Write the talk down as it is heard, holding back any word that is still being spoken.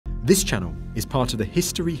This channel is part of the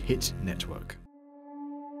History Hit network.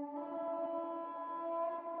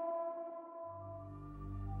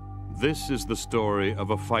 This is the story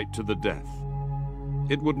of a fight to the death.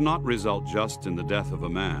 It would not result just in the death of a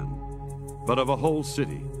man, but of a whole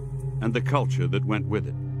city and the culture that went with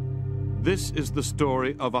it. This is the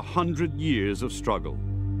story of 100 years of struggle,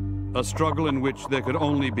 a struggle in which there could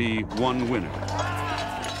only be one winner.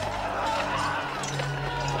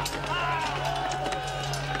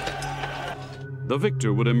 The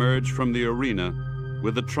victor would emerge from the arena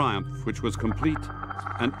with a triumph which was complete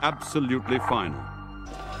and absolutely final.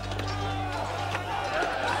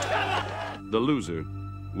 The loser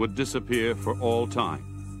would disappear for all time.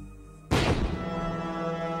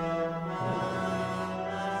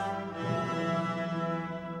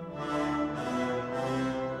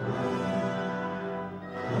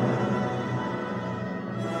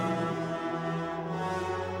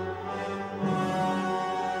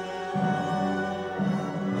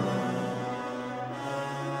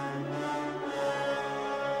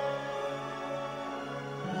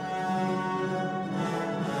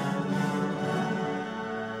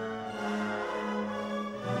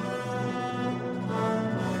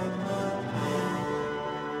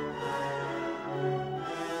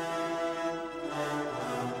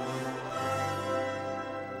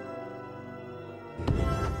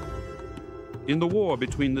 In the war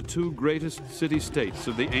between the two greatest city-states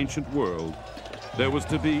of the ancient world, there was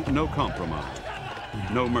to be no compromise,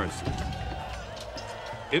 no mercy.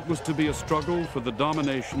 It was to be a struggle for the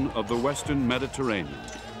domination of the Western Mediterranean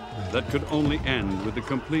that could only end with the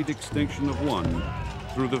complete extinction of one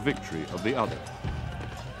through the victory of the other.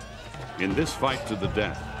 In this fight to the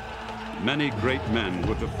death, many great men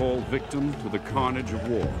were to fall victim to the carnage of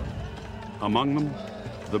war. Among them,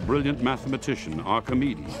 the brilliant mathematician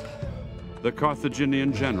Archimedes, the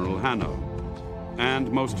Carthaginian general Hanno,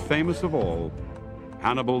 and most famous of all,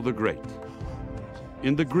 Hannibal the Great.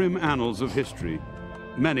 In the grim annals of history,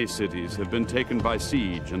 many cities have been taken by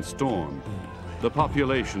siege and storm, the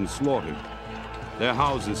population slaughtered, their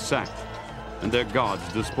houses sacked, and their gods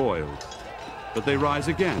despoiled. But they rise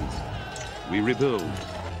again. We rebuild,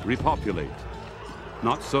 repopulate.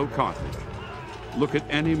 Not so Carthage. Look at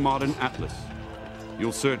any modern atlas.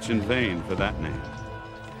 You'll search in vain for that name.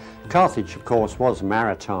 Carthage, of course, was a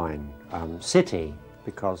maritime city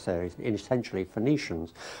because they're essentially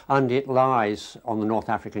Phoenicians, and it lies on the North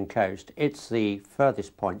African coast. It's the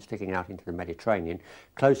furthest point sticking out into the Mediterranean,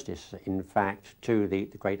 closest, in fact, to the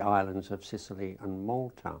great islands of Sicily and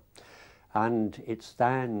Malta. And it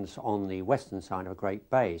stands on the western side of a great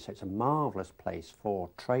bay, so it's a marvellous place for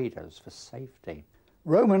traders, for safety.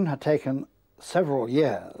 Rome had taken several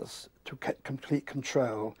years to get complete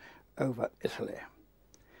control over Italy.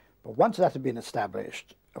 But once that had been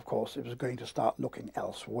established, of course, it was going to start looking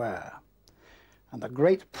elsewhere. And the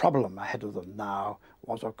great problem ahead of them now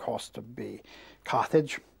was, of course, to be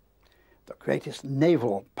Carthage, the greatest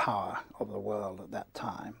naval power of the world at that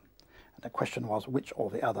time. And the question was which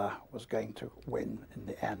or the other was going to win in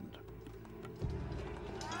the end.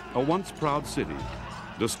 A once proud city,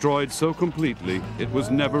 destroyed so completely it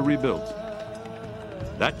was never rebuilt.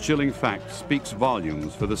 That chilling fact speaks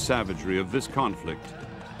volumes for the savagery of this conflict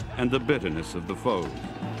and the bitterness of the foes.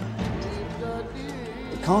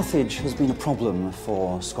 Carthage has been a problem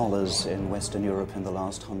for scholars in Western Europe in the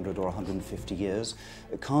last 100 or 150 years.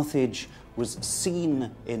 Carthage was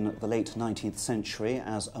seen in the late 19th century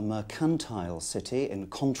as a mercantile city in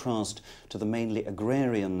contrast to the mainly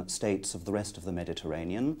agrarian states of the rest of the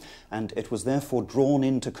Mediterranean, and it was therefore drawn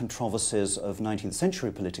into controversies of 19th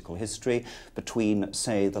century political history between,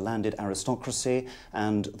 say, the landed aristocracy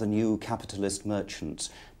and the new capitalist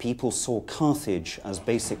merchants. People saw Carthage as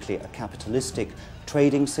basically a capitalistic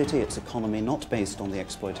trading city, its economy not based on the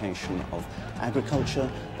exploitation of agriculture,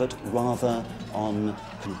 but rather on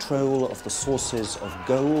control of the sources of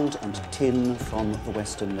gold and tin from the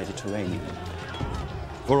Western Mediterranean.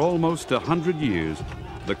 For almost 100 years,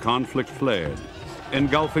 the conflict flared,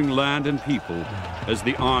 engulfing land and people as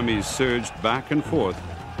the armies surged back and forth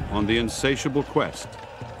on the insatiable quest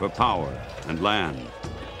for power and land.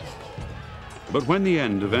 But when the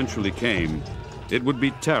end eventually came, it would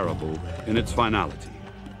be terrible in its finality.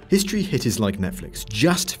 History Hit is like Netflix,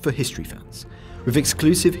 just for history fans, with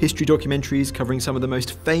exclusive history documentaries covering some of the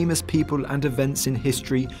most famous people and events in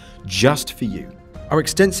history just for you. Our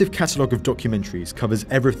extensive catalogue of documentaries covers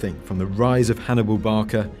everything from the rise of Hannibal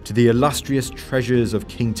Barca to the illustrious treasures of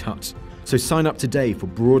King Tut. So sign up today for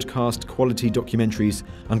broadcast quality documentaries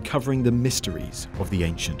uncovering the mysteries of the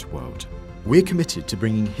ancient world. We're committed to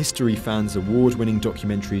bringing history fans award-winning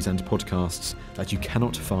documentaries and podcasts that you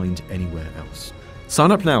cannot find anywhere else. Sign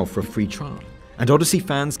up now for a free trial, and Odyssey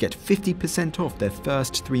fans get 50% off their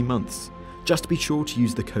first 3 months. Just be sure to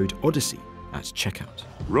use the code Odyssey at checkout.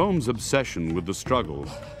 Rome's obsession with the struggle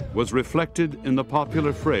was reflected in the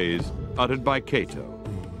popular phrase uttered by Cato,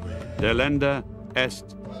 Delenda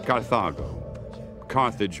est Carthago.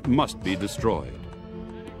 Carthage must be destroyed.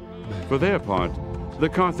 For their part, the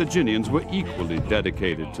Carthaginians were equally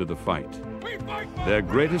dedicated to the fight. Their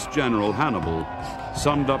greatest general, Hannibal,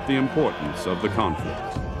 summed up the importance of the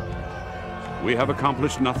conflict. We have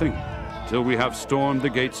accomplished nothing till we have stormed the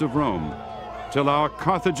gates of Rome, till our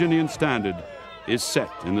Carthaginian standard is set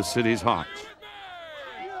in the city's heart.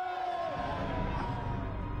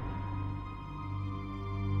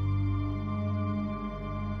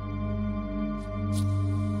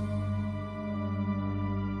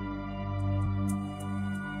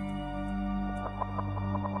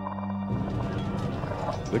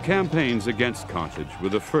 The campaigns against Carthage were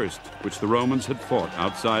the first which the Romans had fought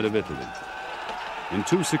outside of Italy. In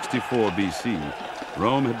 264 BC,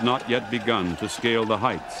 Rome had not yet begun to scale the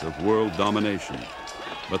heights of world domination,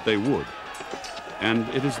 but they would, and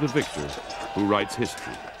it is the victor who writes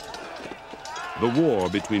history. The war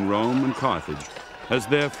between Rome and Carthage has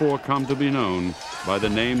therefore come to be known by the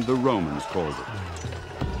name the Romans called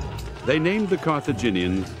it. They named the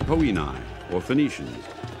Carthaginians Poeni, or Phoenicians.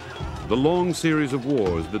 The long series of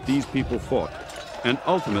wars that these people fought and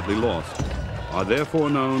ultimately lost are therefore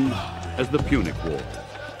known as the Punic Wars.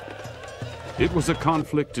 It was a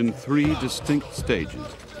conflict in 3 distinct stages,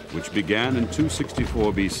 which began in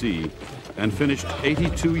 264 BC and finished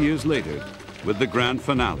 82 years later with the grand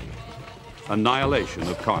finale, annihilation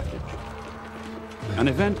of Carthage. An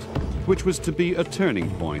event which was to be a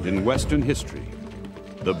turning point in Western history,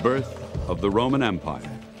 the birth of the Roman Empire.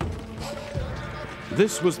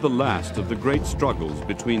 This was the last of the great struggles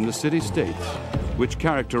between the city-states which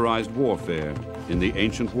characterized warfare in the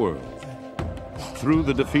ancient world. Through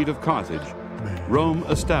the defeat of Carthage, Rome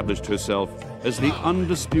established herself as the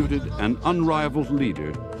undisputed and unrivaled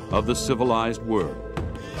leader of the civilized world.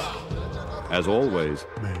 As always,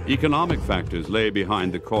 economic factors lay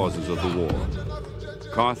behind the causes of the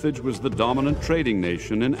war. Carthage was the dominant trading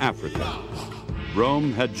nation in Africa.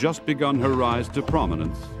 Rome had just begun her rise to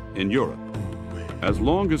prominence in Europe. As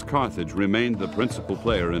long as Carthage remained the principal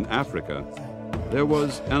player in Africa, there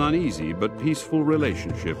was an uneasy but peaceful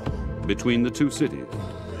relationship between the two cities.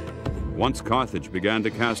 Once Carthage began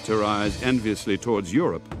to cast her eyes enviously towards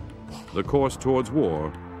Europe, the course towards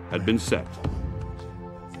war had been set.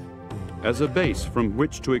 As a base from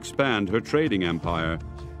which to expand her trading empire,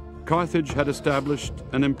 Carthage had established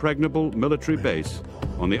an impregnable military base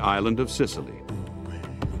on the island of Sicily.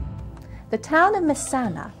 The town of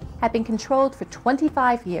Messana had been controlled for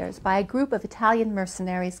 25 years by a group of Italian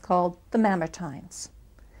mercenaries called the Mamertines.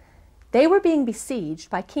 They were being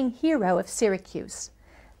besieged by King Hero of Syracuse,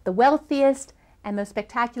 the wealthiest and most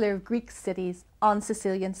spectacular of Greek cities on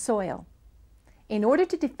Sicilian soil. In order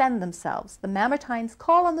to defend themselves, the Mamertines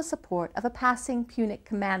call on the support of a passing Punic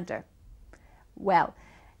commander. Well,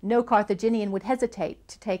 no Carthaginian would hesitate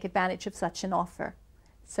to take advantage of such an offer.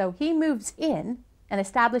 So he moves in and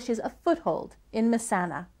establishes a foothold in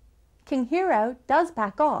Messana. King Hero does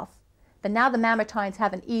back off, but now the Mamertines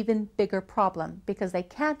have an even bigger problem because they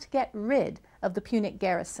can't get rid of the Punic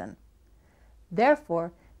garrison.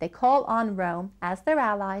 Therefore, they call on Rome as their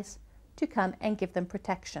allies to come and give them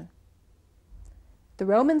protection. The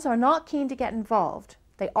Romans are not keen to get involved.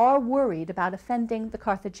 They are worried about offending the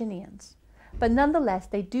Carthaginians, but nonetheless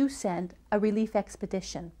they do send a relief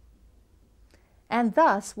expedition. And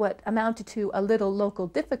thus, what amounted to a little local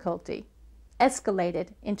difficulty escalated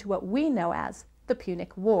into what we know as the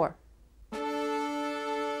Punic War.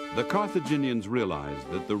 The Carthaginians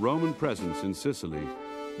realized that the Roman presence in Sicily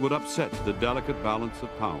would upset the delicate balance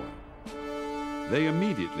of power. They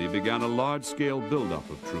immediately began a large-scale buildup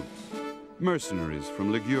of troops, mercenaries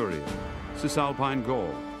from Liguria, Cisalpine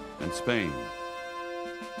Gaul, and Spain.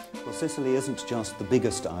 Well, Sicily isn't just the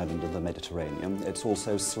biggest island of the Mediterranean, it's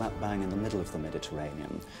also slap bang in the middle of the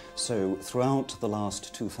Mediterranean. So throughout the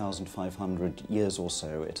last 2,500 years or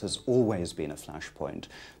so, it has always been a flashpoint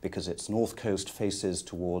because its north coast faces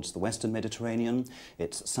towards the western Mediterranean,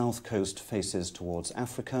 its south coast faces towards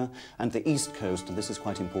Africa, and the east coast, and this is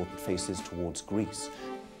quite important, faces towards Greece.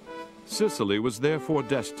 Sicily was therefore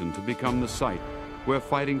destined to become the site where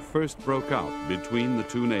fighting first broke out between the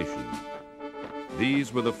two nations.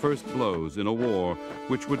 These were the first blows in a war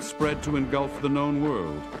which would spread to engulf the known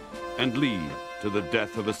world and lead to the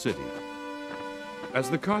death of a city. As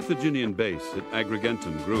the Carthaginian base at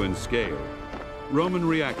Agrigentum grew in scale, Roman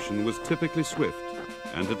reaction was typically swift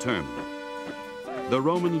and determined. the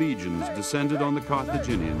Roman legions descended on the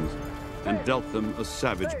Carthaginians and dealt them a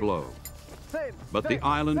savage blow. But the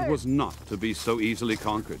island was not to be so easily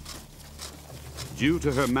conquered. Due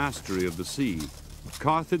to her mastery of the sea,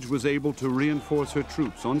 Carthage was able to reinforce her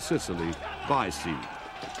troops on Sicily by sea.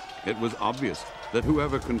 It was obvious that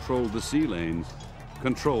whoever controlled the sea lanes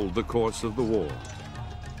controlled the course of the war.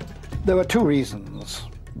 There were two reasons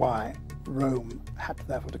why Rome had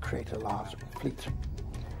therefore to create a large fleet.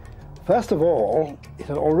 First of all, it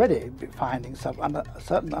had already been finding a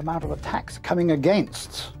certain amount of attacks coming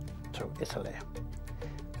against to Italy.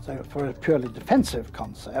 So for a purely defensive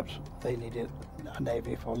concept, they needed a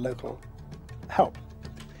navy for local help.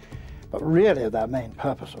 But really their main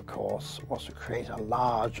purpose, of course, was to create a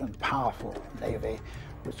large and powerful navy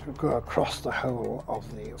which could go across the whole of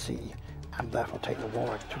the sea and therefore take the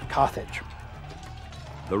war to Carthage.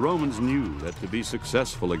 The Romans knew that to be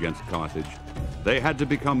successful against Carthage, they had to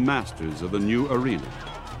become masters of a new arena,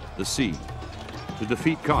 the sea. To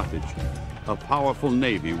defeat Carthage, a powerful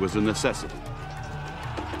navy was a necessity.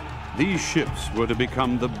 These ships were to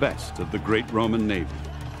become the best of the great Roman navy.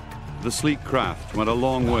 The sleek craft went a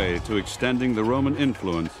long way to extending the Roman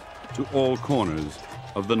influence to all corners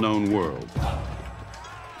of the known world.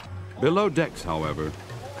 Below decks, however,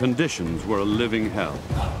 conditions were a living hell.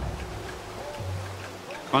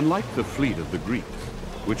 Unlike the fleet of the Greeks,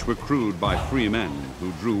 which were crewed by free men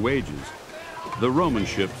who drew wages, the Roman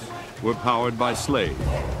ships were powered by slaves.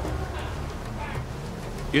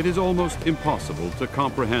 It is almost impossible to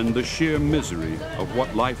comprehend the sheer misery of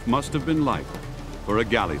what life must have been like for a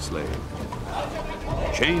galley slave.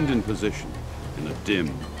 Chained in position in a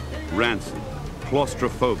dim, rancid,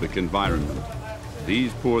 claustrophobic environment,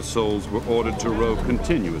 these poor souls were ordered to row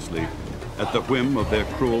continuously at the whim of their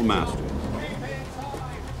cruel masters.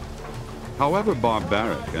 However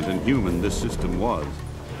barbaric and inhuman this system was,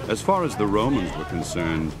 as far as the Romans were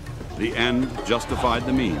concerned, the end justified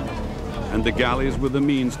the means, and the galleys were the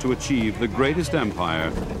means to achieve the greatest empire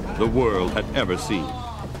the world had ever seen.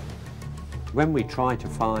 When we try to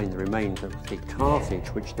find the remains of the Carthage,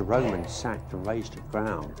 which the Romans sacked and razed to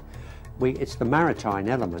ground, it's the maritime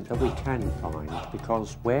element that we can find,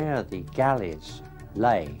 because where the galleys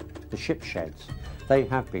lay, the ship sheds, they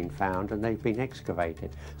have been found and they've been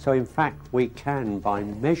excavated. So in fact we can, by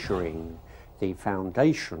measuring the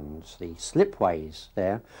foundations, the slipways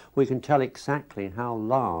there, we can tell exactly how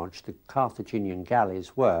large the Carthaginian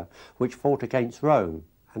galleys were, which fought against Rome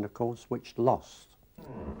and of course which lost.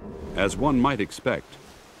 As one might expect,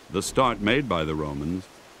 the start made by the Romans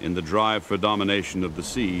in the drive for domination of the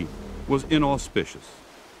sea was inauspicious.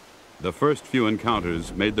 The first few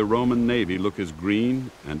encounters made the Roman navy look as green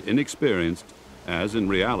and inexperienced as in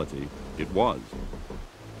reality it was.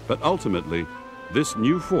 But ultimately, this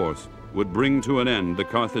new force would bring to an end the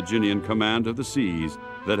Carthaginian command of the seas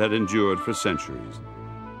that had endured for centuries.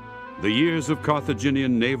 The years of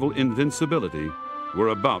Carthaginian naval invincibility were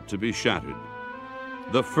about to be shattered.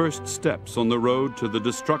 The first steps on the road to the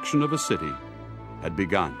destruction of a city had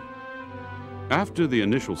begun. After the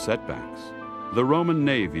initial setbacks, the Roman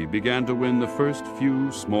navy began to win the first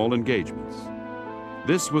few small engagements.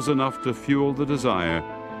 This was enough to fuel the desire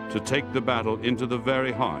to take the battle into the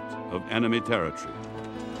very heart of enemy territory,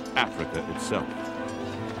 Africa itself.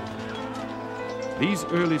 These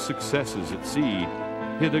early successes at sea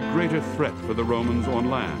hid a greater threat for the Romans on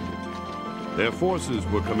land. Their forces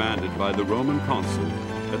were commanded by the Roman consul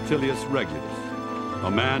Atilius Regulus, a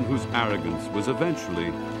man whose arrogance was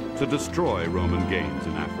eventually to destroy Roman gains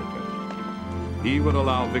in Africa. He would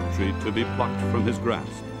allow victory to be plucked from his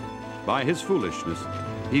grasp. By his foolishness,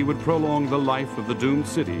 he would prolong the life of the doomed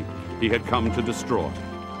city he had come to destroy.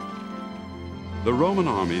 The Roman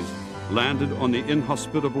armies landed on the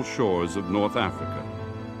inhospitable shores of North Africa.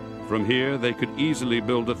 From here, they could easily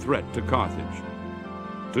build a threat to Carthage.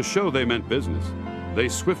 To show they meant business, they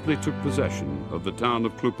swiftly took possession of the town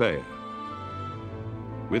of Clupea.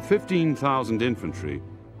 With 15,000 infantry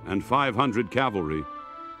and 500 cavalry,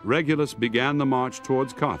 Regulus began the march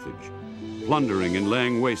towards Carthage, plundering and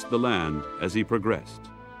laying waste the land as he progressed.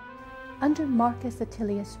 Under Marcus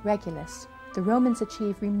Atilius Regulus, the Romans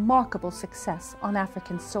achieved remarkable success on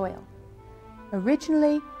African soil.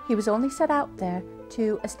 Originally, he was only set out there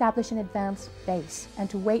to establish an advanced base and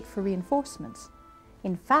to wait for reinforcements.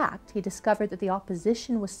 In fact, he discovered that the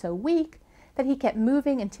opposition was so weak that he kept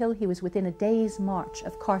moving until he was within a day's march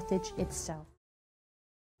of Carthage itself.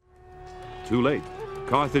 Too late,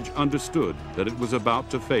 Carthage understood that it was about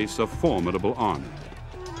to face a formidable army.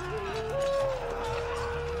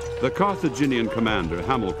 The Carthaginian commander,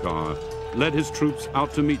 Hamilcar, led his troops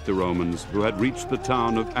out to meet the Romans who had reached the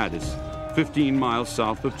town of Odyssey, 15 miles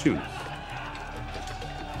south of Tunis.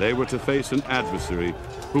 They were to face an adversary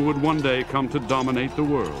who would one day come to dominate the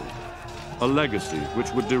world, a legacy which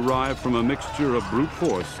would derive from a mixture of brute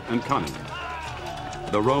force and cunning.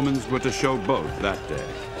 The Romans were to show both that day.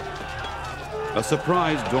 A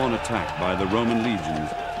surprise dawn attack by the Roman legions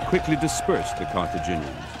quickly dispersed the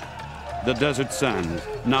Carthaginians. The desert sands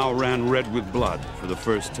now ran red with blood for the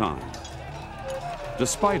first time.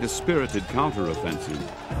 Despite a spirited counteroffensive,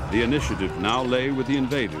 the initiative now lay with the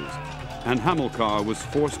invaders, and Hamilcar was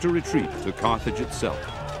forced to retreat to Carthage itself.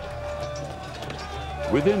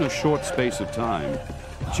 Within a short space of time,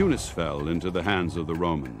 Tunis fell into the hands of the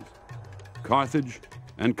Romans. Carthage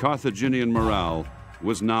and Carthaginian morale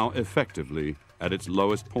was now effectively at its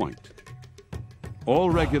lowest point.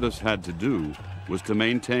 All Regulus had to do was to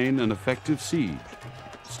maintain an effective siege,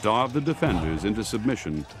 starve the defenders into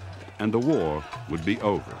submission, and the war would be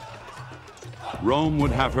over. Rome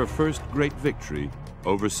would have her first great victory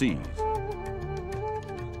overseas.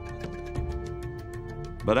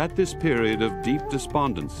 But at this period of deep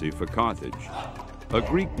despondency for Carthage, a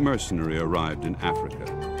Greek mercenary arrived in Africa.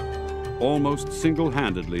 Almost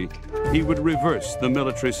single-handedly, he would reverse the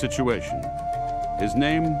military situation. His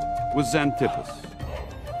name was Xanthippus.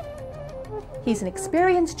 He's an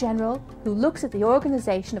experienced general who looks at the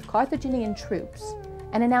organization of Carthaginian troops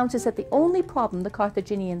and announces that the only problem the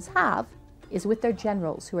Carthaginians have is with their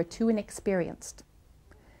generals, who are too inexperienced.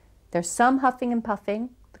 There's some huffing and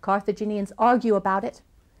puffing, the Carthaginians argue about it,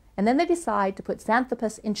 and then they decide to put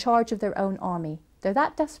Xanthippus in charge of their own army. They're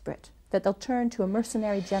that desperate that they'll turn to a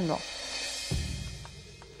mercenary general.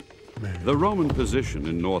 The Roman position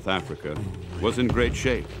in North Africa was in great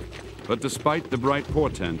shape, but despite the bright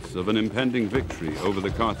portents of an impending victory over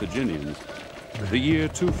the Carthaginians, the year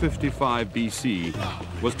 255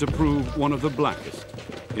 BC was to prove one of the blackest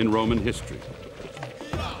in Roman history.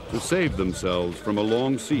 To save themselves from a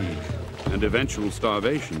long siege and eventual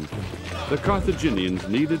starvation, the Carthaginians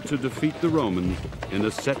needed to defeat the Romans in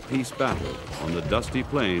a set-piece battle on the dusty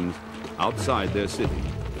plains outside their city.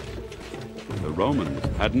 The Romans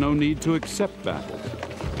had no need to accept battle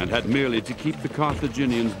and had merely to keep the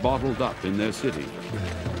Carthaginians bottled up in their city.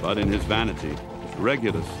 But in his vanity,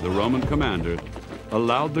 Regulus, the Roman commander,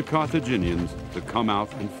 allowed the Carthaginians to come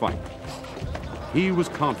out and fight. He was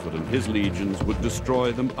confident his legions would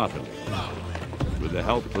destroy them utterly. With the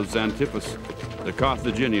help of Xanthippus, the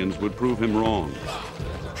Carthaginians would prove him wrong,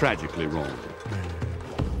 tragically wrong.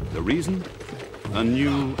 The reason? A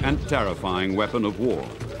new and terrifying weapon of war,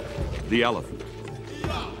 the elephant.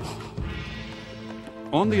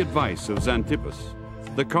 On the advice of Xanthippus,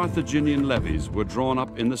 the Carthaginian levies were drawn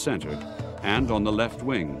up in the center and on the left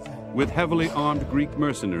wing, with heavily armed Greek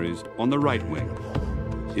mercenaries on the right wing.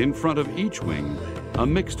 In front of each wing, a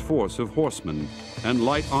mixed force of horsemen and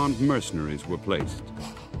light-armed mercenaries were placed.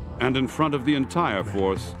 And in front of the entire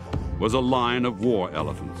force was a line of war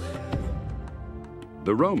elephants.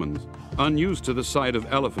 The Romans, unused to the sight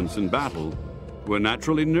of elephants in battle, were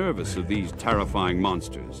naturally nervous of these terrifying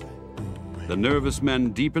monsters. The nervous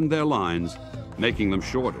men deepened their lines, making them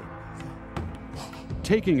shorter.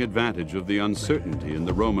 Taking advantage of the uncertainty in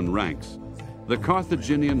the Roman ranks, the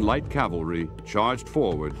Carthaginian light cavalry charged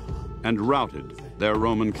forward and routed their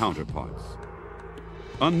Roman counterparts.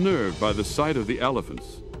 Unnerved by the sight of the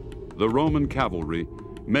elephants, the Roman cavalry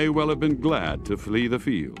may well have been glad to flee the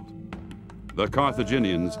field. The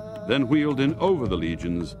Carthaginians then wheeled in over the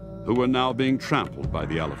legions who were now being trampled by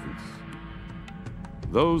the elephants.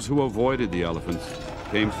 Those who avoided the elephants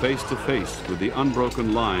came face to face with the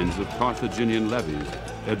unbroken lines of Carthaginian levies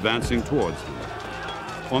advancing towards them.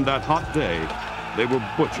 On that hot day, they were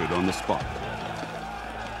butchered on the spot.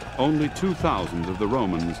 Only 2,000 of the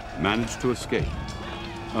Romans managed to escape.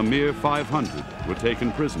 A mere 500 were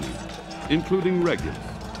taken prisoners, including Regulus.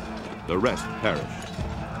 The rest perished.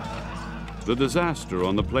 The disaster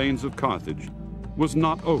on the plains of Carthage was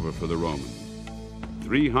not over for the Romans.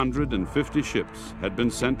 350 ships had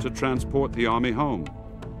been sent to transport the army home.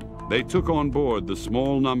 They took on board the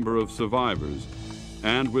small number of survivors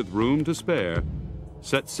and, with room to spare,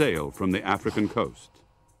 set sail from the African coast.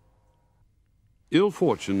 Ill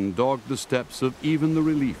fortune dogged the steps of even the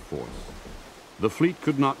relief force. The fleet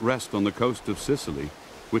could not rest on the coast of Sicily,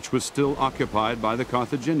 which was still occupied by the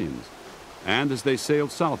Carthaginians, and as they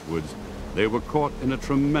sailed southwards, they were caught in a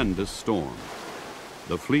tremendous storm.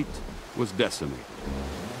 The fleet was decimated.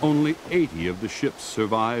 Only 80 of the ships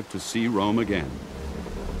survived to see Rome again.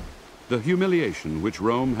 The humiliation which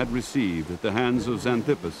Rome had received at the hands of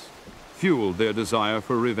Xanthippus fueled their desire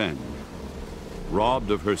for revenge.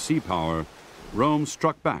 Robbed of her sea power, Rome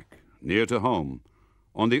struck back, near to home,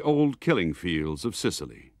 on the old killing fields of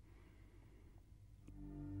Sicily.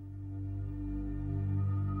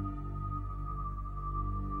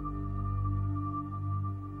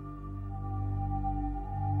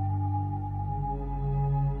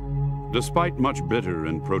 Despite much bitter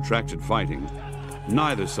and protracted fighting,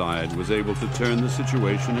 neither side was able to turn the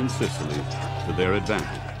situation in Sicily to their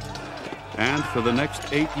advantage. And for the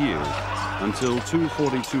next 8 years, until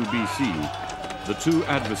 242 BC, the two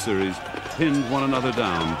adversaries pinned one another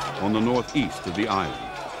down on the northeast of the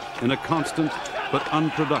island in a constant but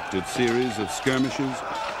unproductive series of skirmishes,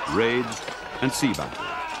 raids, and sea battles.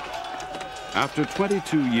 After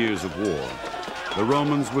 22 years of war, the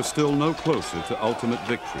Romans were still no closer to ultimate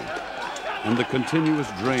victory, and the continuous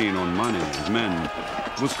drain on money and men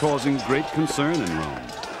was causing great concern in Rome.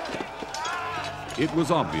 It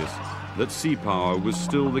was obvious that sea power was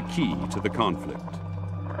still the key to the conflict.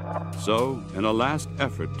 So, in a last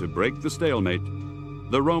effort to break the stalemate,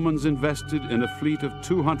 the Romans invested in a fleet of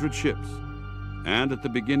 200 ships, and at the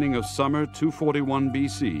beginning of summer 241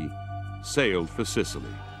 BC, sailed for Sicily.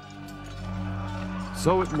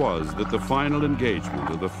 So it was that the final engagement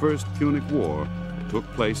of the First Punic War took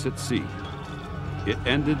place at sea. It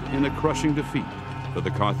ended in a crushing defeat for the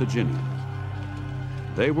Carthaginians.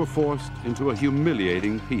 They were forced into a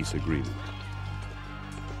humiliating peace agreement.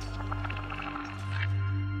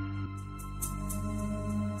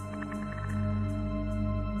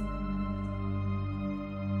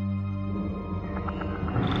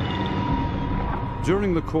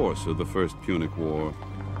 During the course of the First Punic War,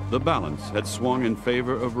 the balance had swung in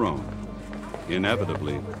favor of Rome.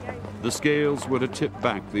 Inevitably, the scales were to tip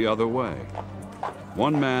back the other way.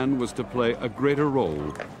 One man was to play a greater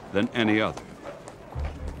role than any other.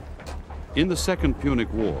 In the Second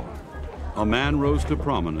Punic War, a man rose to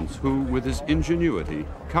prominence who, with his ingenuity,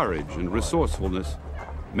 courage, and resourcefulness,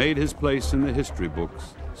 made his place in the history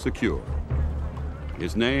books secure.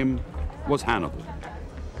 His name was Hannibal.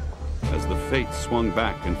 As the fates swung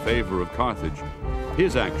back in favor of Carthage,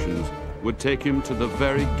 his actions would take him to the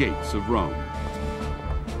very gates of Rome.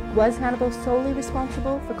 Was Hannibal solely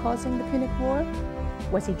responsible for causing the Punic War?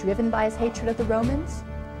 Was he driven by his hatred of the Romans?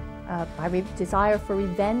 By desire for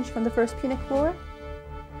revenge from the First Punic War?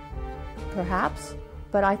 Perhaps,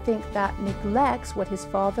 but I think that neglects what his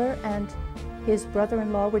father and his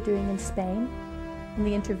brother-in-law were doing in Spain in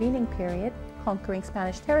the intervening period, conquering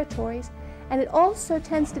Spanish territories, and it also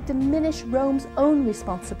tends to diminish Rome's own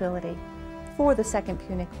responsibility for the Second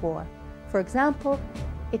Punic War. For example,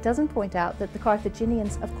 it doesn't point out that the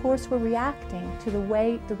Carthaginians, of course, were reacting to the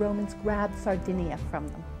way the Romans grabbed Sardinia from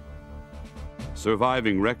them.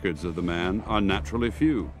 Surviving records of the man are naturally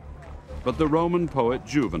few, but the Roman poet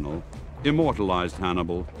Juvenal immortalized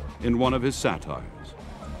Hannibal in one of his satires.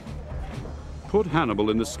 Put Hannibal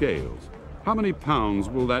in the scales. How many pounds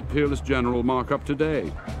will that peerless general mark up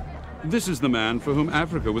today? This is the man for whom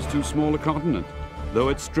Africa was too small a continent, though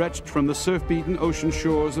it stretched from the surf-beaten ocean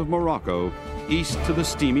shores of Morocco east to the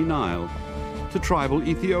steamy Nile, to tribal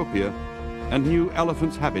Ethiopia and new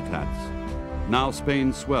elephants' habitats. Now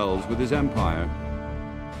Spain swells with his empire.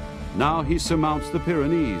 Now he surmounts the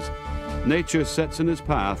Pyrenees. Nature sets in his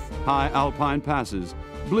path high alpine passes,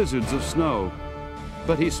 blizzards of snow.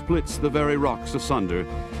 But he splits the very rocks asunder,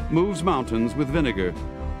 moves mountains with vinegar.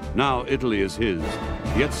 Now Italy is his,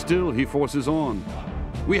 yet still he forces on.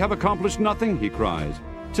 We have accomplished nothing, he cries,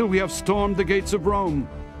 till we have stormed the gates of Rome,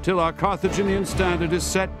 till our Carthaginian standard is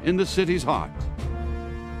set in the city's heart.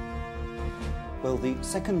 Well, the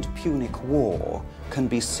Second Punic War can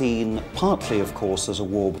be seen partly, of course, as a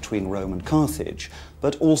war between Rome and Carthage,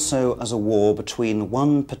 but also as a war between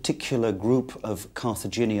one particular group of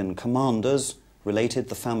Carthaginian commanders, related,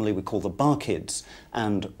 the family we call the Barcids,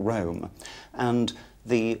 and Rome. And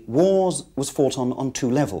the war was fought on two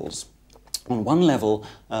levels. On one level,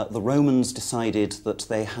 the Romans decided that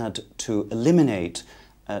they had to eliminate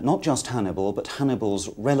not just Hannibal, but Hannibal's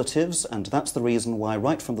relatives, and that's the reason why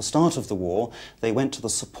right from the start of the war they went to the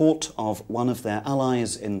support of one of their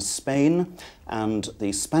allies in Spain, and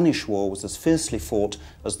the Spanish War was as fiercely fought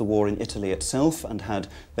as the war in Italy itself and had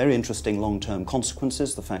very interesting long-term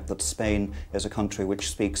consequences. The fact that Spain is a country which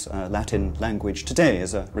speaks Latin language today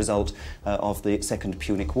as a result of the Second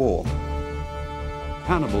Punic War.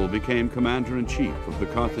 Hannibal became commander-in-chief of the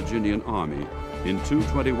Carthaginian army in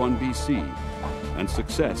 221 BC, and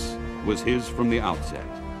success was his from the outset.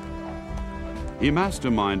 He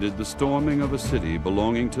masterminded the storming of a city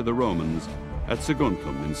belonging to the Romans at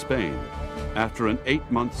Saguntum in Spain after an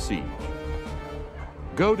 8-month siege.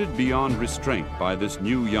 Goaded beyond restraint by this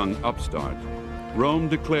new young upstart, Rome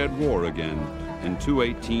declared war again in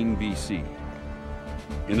 218 BC.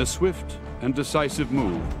 In a swift and decisive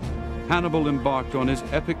move, Hannibal embarked on his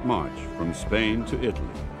epic march from Spain to Italy.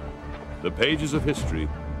 The pages of history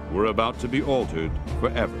were about to be altered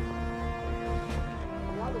forever.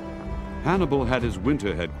 Hannibal had his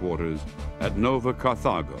winter headquarters at Nova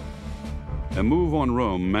Carthago, A move on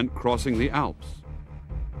Rome meant crossing the Alps.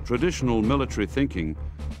 Traditional military thinking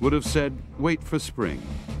would have said, wait for spring,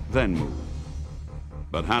 then move.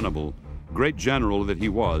 But Hannibal, great general that he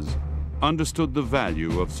was, understood the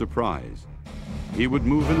value of surprise. He would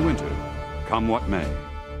move in winter, come what may.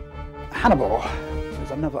 Hannibal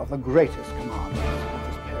is another of the greatest commanders of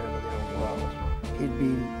this period of the Old World. He'd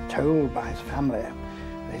been told by his family that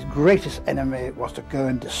his greatest enemy was to go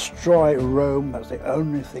and destroy Rome. That was the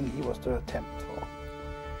only thing he was to attempt for.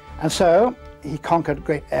 And so he conquered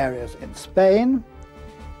great areas in Spain,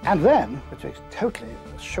 and then, which totally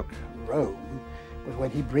shook Rome, was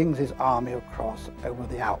when he brings his army across over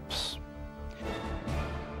the Alps.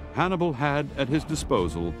 Hannibal had at his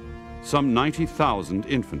disposal some 90,000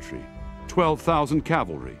 infantry, 12,000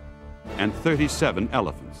 cavalry, and 37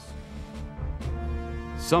 elephants.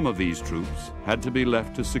 Some of these troops had to be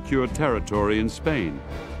left to secure territory in Spain,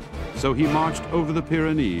 so he marched over the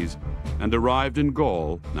Pyrenees and arrived in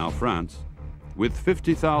Gaul, now France, with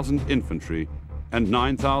 50,000 infantry and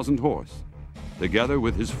 9,000 horse, together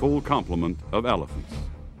with his full complement of elephants.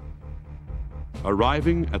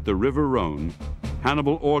 Arriving at the River Rhone,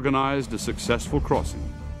 Hannibal organized a successful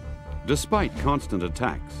crossing. Despite constant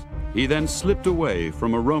attacks, he then slipped away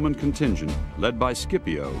from a Roman contingent led by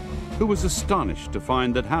Scipio, who was astonished to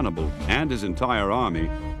find that Hannibal and his entire army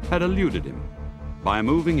had eluded him by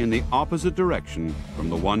moving in the opposite direction from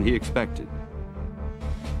the one he expected.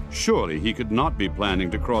 Surely he could not be planning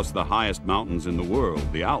to cross the highest mountains in the world,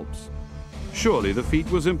 the Alps. Surely the feat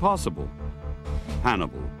was impossible.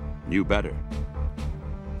 Hannibal knew better.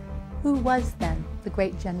 Who was then the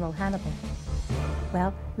great general Hannibal?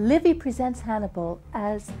 Well, Livy presents Hannibal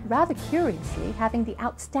as, rather curiously, having the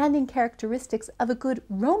outstanding characteristics of a good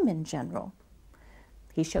Roman general.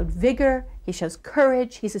 He showed vigor, he shows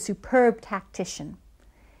courage, he's a superb tactician.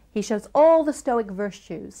 He shows all the stoic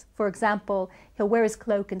virtues. For example, he'll wear his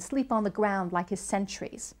cloak and sleep on the ground like his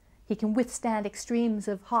sentries. He can withstand extremes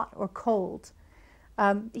of hot or cold.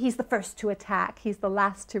 He's the first to attack, he's the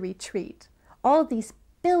last to retreat. All of these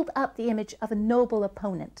build up the image of a noble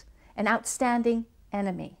opponent, an outstanding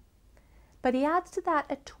enemy. But he adds to that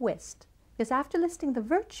a twist, because after listing the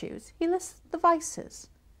virtues, he lists the vices.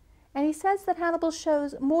 And he says that Hannibal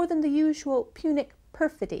shows more than the usual Punic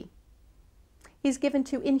perfidy. He's given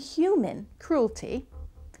to inhuman cruelty,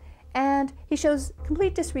 and he shows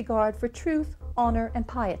complete disregard for truth, honor, and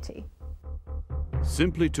piety.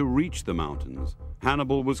 Simply to reach the mountains,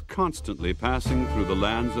 Hannibal was constantly passing through the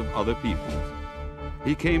lands of other peoples.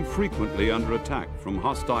 He came frequently under attack from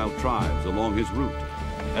hostile tribes along his route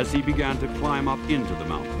as he began to climb up into the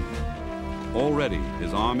mountains. Already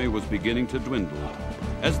his army was beginning to dwindle,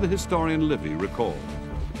 as the historian Livy recalls.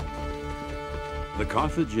 The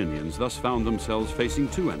Carthaginians thus found themselves facing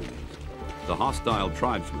two enemies, the hostile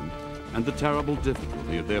tribesmen and the terrible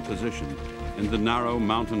difficulty of their position in the narrow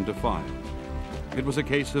mountain defile. It was a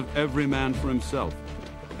case of every man for himself,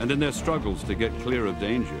 and in their struggles to get clear of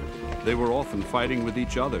danger, they were often fighting with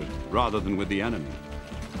each other rather than with the enemy.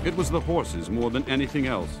 It was the horses more than anything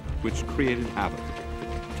else which created havoc.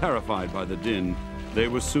 Terrified by the din, they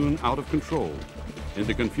were soon out of control. In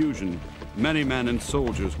the confusion, many men and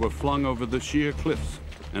soldiers were flung over the sheer cliffs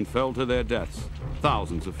and fell to their deaths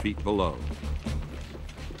thousands of feet below.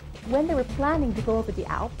 When they were planning to go over the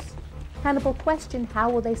Alps, Hannibal questioned how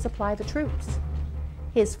will they supply the troops.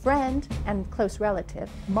 His friend and close relative,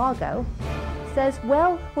 Mago, says,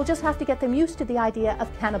 well, we'll just have to get them used to the idea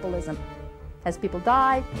of cannibalism. As people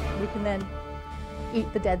die, we can then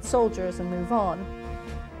eat the dead soldiers and move on.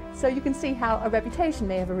 So you can see how a reputation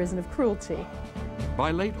may have arisen of cruelty.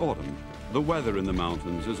 By late autumn, the weather in the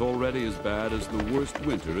mountains is already as bad as the worst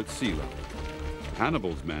winter at sea level.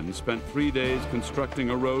 Hannibal's men spent 3 days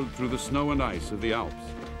constructing a road through the snow and ice of the Alps,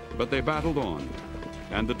 but they battled on,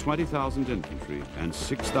 and the 20,000 infantry and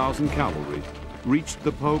 6,000 cavalry reached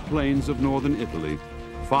the Po plains of northern Italy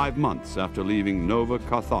 5 months after leaving Nova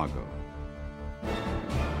Carthago.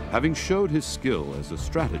 Having showed his skill as a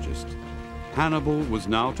strategist, Hannibal was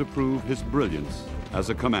now to prove his brilliance as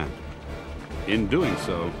a commander. In doing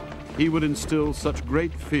so, he would instill such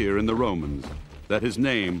great fear in the Romans that his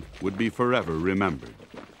name would be forever remembered.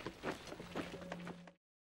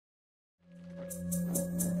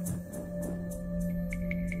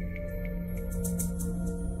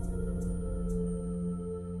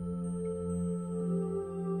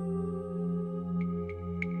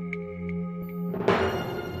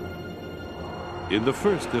 In the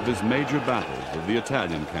first of his major battles of the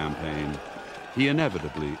Italian campaign, he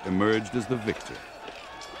inevitably emerged as the victor.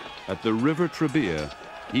 At the river Trebia,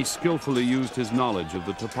 he skillfully used his knowledge of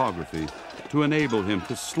the topography to enable him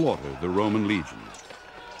to slaughter the Roman legions.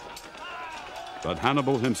 But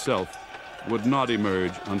Hannibal himself would not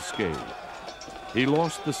emerge unscathed. He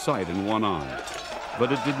lost the sight in one eye,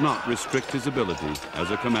 but it did not restrict his ability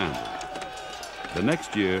as a commander. The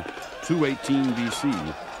next year, 218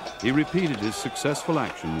 BC, he repeated his successful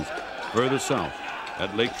actions further south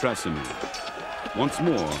at Lake Trasimene. Once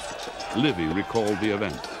more, Livy recalled the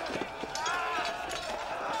event.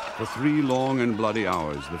 For 3 long and bloody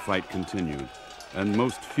hours, the fight continued, and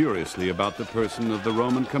most furiously about the person of the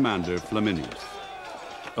Roman commander Flaminius.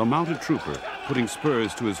 A mounted trooper, putting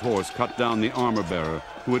spurs to his horse, cut down the armor-bearer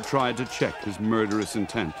who had tried to check his murderous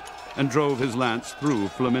intent, and drove his lance through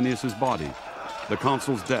Flaminius's body. The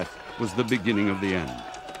consul's death was the beginning of the end.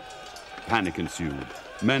 Panic ensued.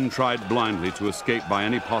 Men tried blindly to escape by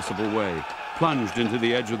any possible way, plunged into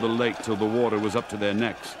the edge of the lake till the water was up to their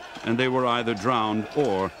necks, and they were either drowned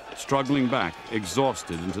or, struggling back,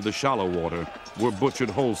 exhausted into the shallow water, were butchered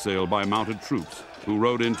wholesale by mounted troops who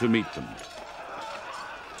rode in to meet them.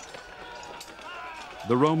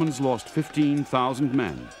 The Romans lost 15,000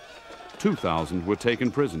 men. 2,000 were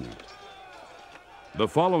taken prisoner. The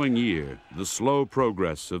following year, the slow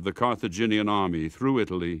progress of the Carthaginian army through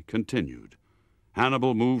Italy continued.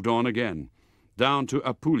 Hannibal moved on again, down to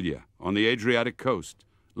Apulia on the Adriatic coast,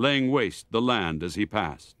 laying waste the land as he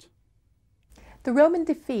passed. The Roman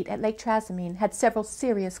defeat at Lake Trasimene had several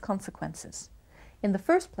serious consequences. In the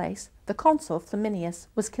first place, the consul, Flaminius,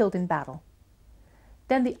 was killed in battle.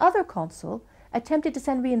 Then the other consul attempted to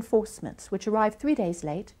send reinforcements, which arrived 3 days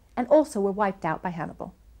late and also were wiped out by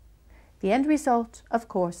Hannibal. The end result, of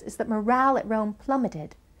course, is that morale at Rome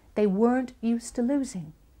plummeted. They weren't used to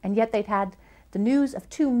losing, and yet they'd had the news of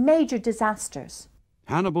 2 major disasters.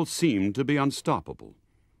 Hannibal seemed to be unstoppable.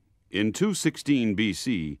 In 216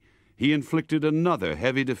 BC, he inflicted another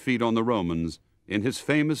heavy defeat on the Romans in his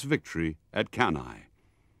famous victory at Cannae.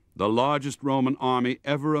 The largest Roman army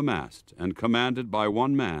ever amassed and commanded by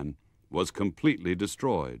one man was completely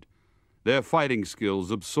destroyed, their fighting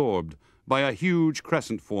skills absorbed by a huge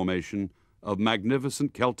crescent formation of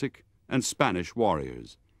magnificent Celtic and Spanish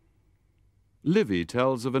warriors. Livy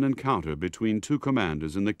tells of an encounter between 2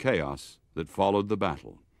 commanders in the chaos that followed the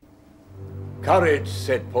battle. "Courage,"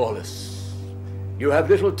 said Paulus. "You have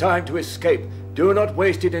little time to escape. Do not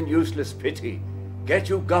waste it in useless pity. Get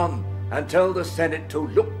you gone and tell the Senate to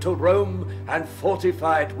look to Rome and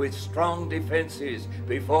fortify it with strong defenses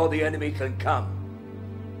before the enemy can come.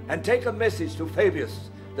 And take a message to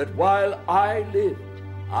Fabius that while I lived,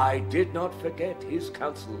 I did not forget his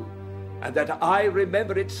counsel, and that I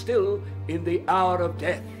remember it still in the hour of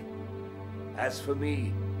death. As for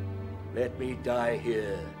me, let me die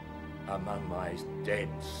here among my dead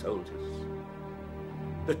soldiers."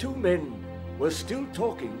 The 2 men were still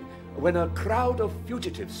talking when a crowd of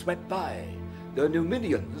fugitives swept by. The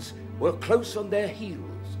Numidians were close on their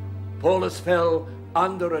heels. Paulus fell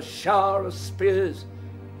under a shower of spears,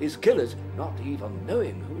 his killers not even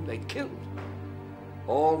knowing whom they'd killed.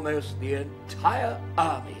 Almost the entire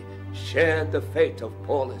army shared the fate of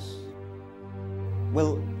Paulus.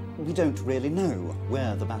 Well, we don't really know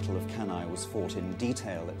where the Battle of Cannae was fought in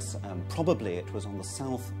detail. Probably it was on the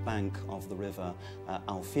south bank of the river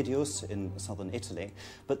Aufidius in southern Italy.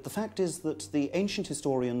 But the fact is that the ancient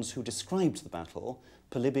historians who described the battle,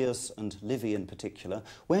 Polybius and Livy in particular,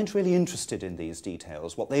 weren't really interested in these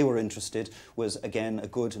details. What they were interested was, again, a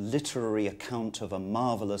good literary account of a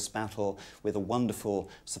marvellous battle with a wonderful,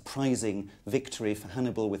 surprising victory for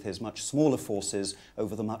Hannibal with his much smaller forces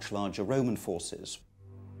over the much larger Roman forces.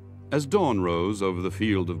 As dawn rose over the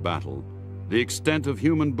field of battle, the extent of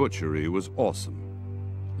human butchery was awesome.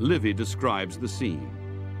 Livy describes the scene.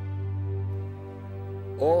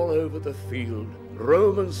 All over the field,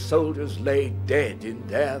 Roman soldiers lay dead in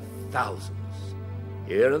their thousands.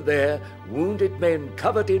 Here and there, wounded men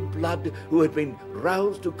covered in blood who had been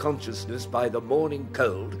roused to consciousness by the morning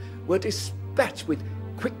cold were dispatched with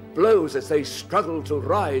quick blows as they struggled to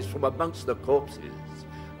rise from amongst the corpses.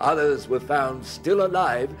 Others were found still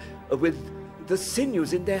alive with the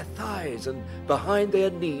sinews in their thighs and behind their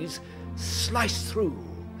knees sliced through,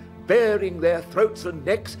 baring their throats and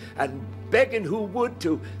necks and begging who would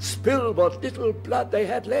to spill what little blood they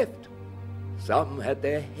had left. Some had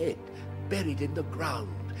their head buried in the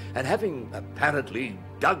ground, and having apparently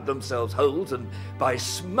dug themselves holes and by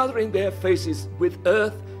smothering their faces with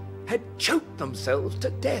earth had choked themselves to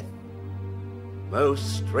death.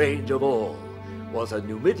 Most strange of all was a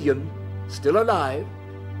Numidian still alive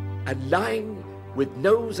and lying with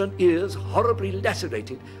nose and ears horribly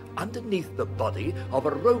lacerated underneath the body of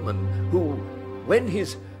a Roman who, when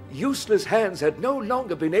his useless hands had no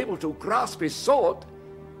longer been able to grasp his sword,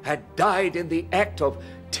 had died in the act of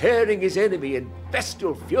tearing his enemy in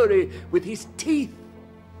bestial fury with his teeth.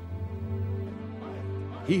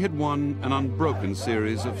 He had won an unbroken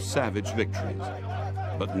series of savage victories,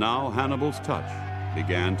 but now Hannibal's touch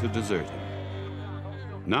began to desert him.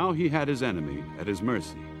 Now he had his enemy at his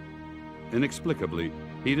mercy. Inexplicably,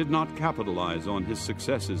 he did not capitalize on his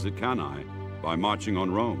successes at Cannae by marching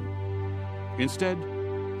on Rome. Instead,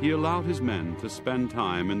 he allowed his men to spend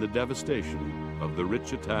time in the devastation of the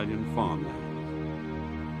rich Italian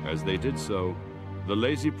farmland. As they did so, the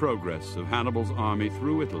lazy progress of Hannibal's army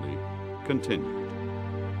through Italy continued.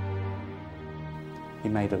 He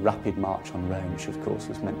made a rapid march on Rome, which of course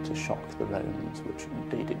was meant to shock the Romans, which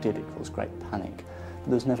indeed it did. It caused great panic. But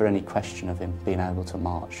there was never any question of him being able to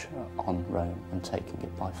march on Rome and taking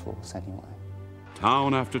it by force anyway.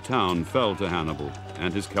 Town after town fell to Hannibal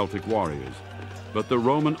and his Celtic warriors, but the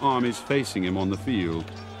Roman armies facing him on the field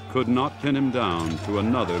could not pin him down to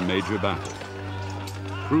another major battle.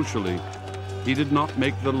 Crucially, he did not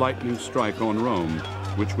make the lightning strike on Rome,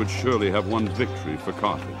 which would surely have won victory for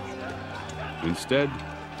Carthage. Instead,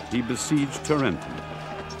 he besieged Tarentum.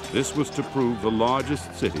 This was to prove the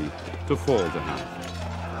largest city to fall to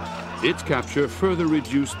Hannibal. Its capture further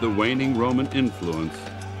reduced the waning Roman influence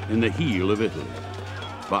in the heel of Italy.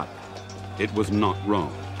 But it was not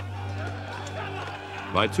Rome.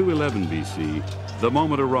 By 211 BC, the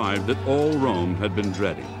moment arrived that all Rome had been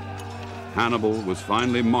dreading. Hannibal was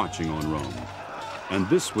finally marching on Rome, and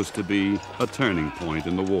this was to be a turning point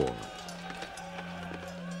in the war.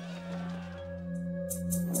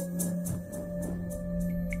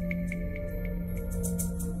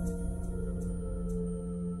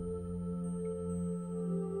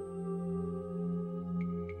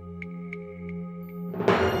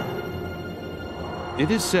 It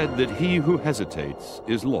is said that he who hesitates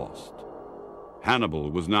is lost. Hannibal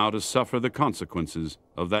was now to suffer the consequences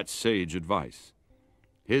of that sage advice.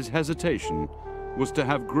 His hesitation was to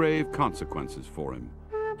have grave consequences for him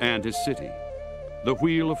and his city. The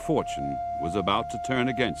wheel of fortune was about to turn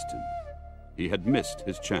against him. He had missed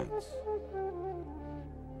his chance.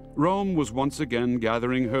 Rome was once again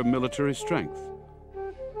gathering her military strength.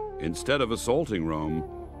 Instead of assaulting Rome,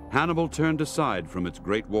 Hannibal turned aside from its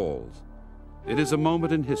great walls. It is a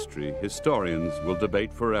moment in history historians will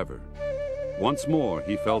debate forever. Once more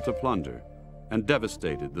he fell to plunder and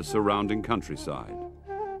devastated the surrounding countryside.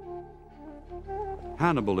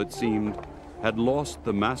 Hannibal, it seemed, had lost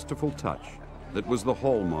the masterful touch that was the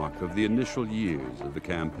hallmark of the initial years of the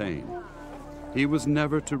campaign. He was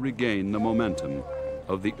never to regain the momentum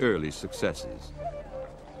of the early successes.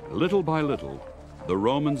 Little by little, the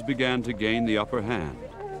Romans began to gain the upper hand,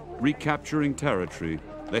 recapturing territory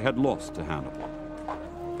they had lost to Hannibal.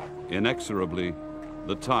 Inexorably,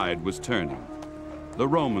 the tide was turning. The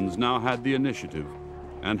Romans now had the initiative,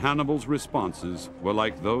 and Hannibal's responses were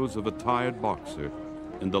like those of a tired boxer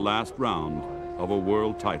in the last round of a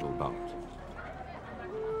world title bout.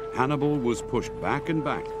 Hannibal was pushed back and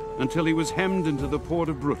back until he was hemmed into the port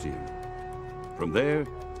of Bruttium. From there,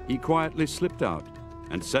 he quietly slipped out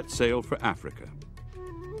and set sail for Africa.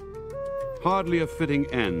 Hardly a fitting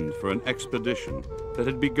end for an expedition that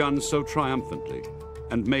had begun so triumphantly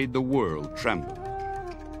and made the world tremble.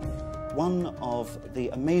 One of the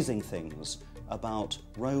amazing things about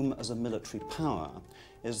Rome as a military power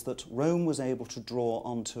is that Rome was able to draw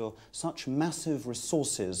onto such massive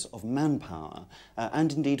resources of manpower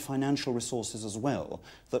and indeed financial resources as well,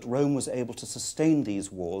 that Rome was able to sustain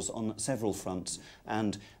these wars on several fronts,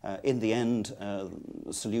 and in the end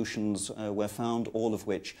solutions were found, all of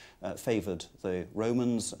which favoured the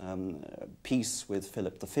Romans. Peace with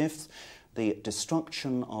Philip V, the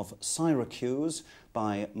destruction of Syracuse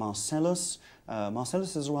by Marcellus.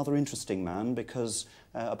 Marcellus is a rather interesting man because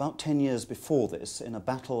about 10 years before this, in a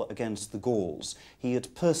battle against the Gauls, he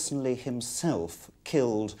had personally himself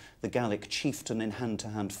killed the Gallic chieftain in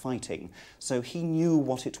hand-to-hand fighting. So he knew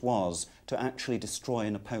what it was to actually destroy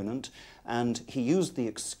an opponent, and he used the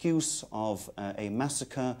excuse of a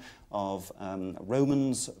massacre of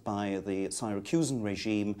Romans by the Syracusan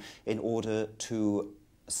regime in order to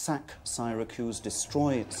sack Syracuse,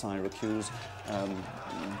 destroy Syracuse.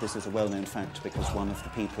 This is a well-known fact because one of the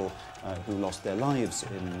people who lost their lives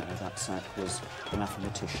in that sack was the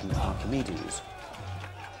mathematician Archimedes.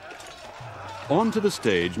 Onto the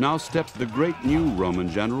stage now stepped the great new Roman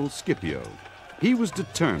general Scipio. He was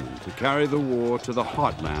determined to carry the war to the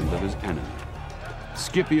heartland of his enemy.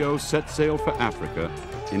 Scipio set sail for Africa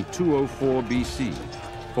in 204 BC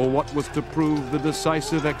for what was to prove the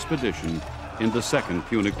decisive expedition in the Second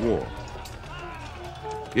Punic War.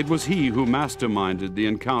 It was he who masterminded the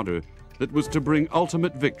encounter that was to bring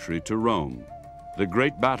ultimate victory to Rome. the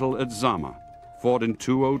great battle at Zama, fought in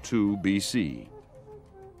 202 BC.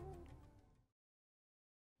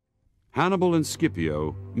 Hannibal and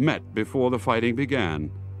Scipio met before the fighting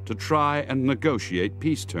began to try and negotiate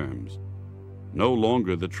peace terms. No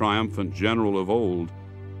longer the triumphant general of old,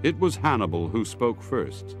 it was Hannibal who spoke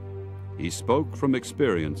first. He spoke from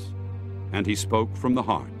experience, and he spoke from the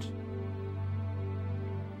heart.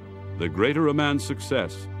 The greater a man's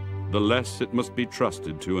success, the less it must be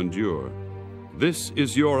trusted to endure. This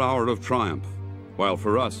is your hour of triumph, while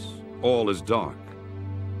for us all is dark.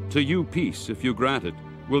 To you peace, if you grant it,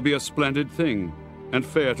 will be a splendid thing and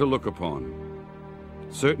fair to look upon.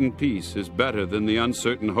 Certain peace is better than the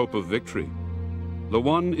uncertain hope of victory. The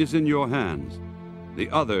one is in your hands, the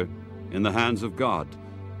other in the hands of God.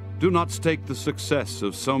 Do not stake the success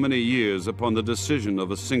of so many years upon the decision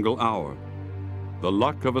of a single hour. The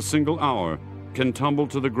luck of a single hour can tumble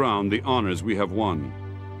to the ground the honors we have won.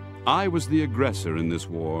 I was the aggressor in this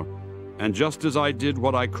war, and just as I did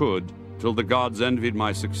what I could till the gods envied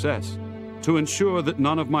my success, to ensure that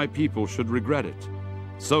none of my people should regret it,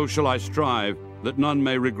 so shall I strive that none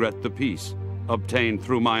may regret the peace obtained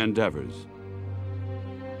through my endeavors.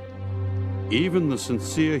 Even the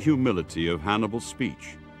sincere humility of Hannibal's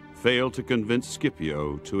speech failed to convince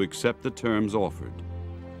Scipio to accept the terms offered,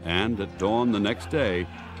 and at dawn the next day,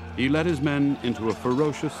 he led his men into a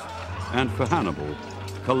ferocious and, for Hannibal,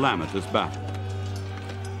 calamitous battle.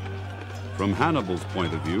 From Hannibal's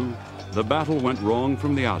point of view, the battle went wrong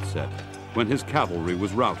from the outset, when his cavalry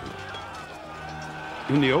was routed.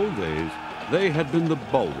 In the old days, they had been the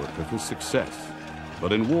bulwark of his success,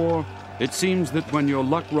 but in war, it seems that when your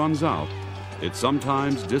luck runs out, it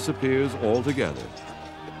sometimes disappears altogether.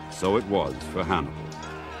 So it was for Hannibal.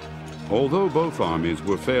 Although both armies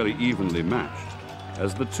were fairly evenly matched,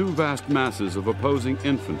 as the two vast masses of opposing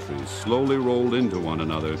infantry slowly rolled into one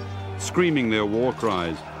another, screaming their war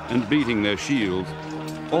cries and beating their shields,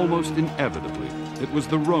 almost inevitably, it was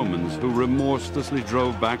the Romans who remorselessly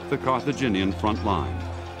drove back the Carthaginian front line.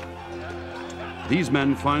 These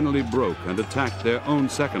men finally broke and attacked their own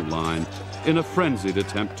second line in a frenzied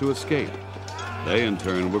attempt to escape. They, in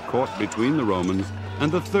turn, were caught between the Romans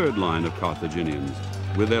and the third line of Carthaginians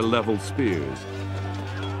with their leveled spears.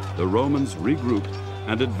 The Romans regrouped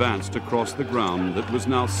and advanced across the ground that was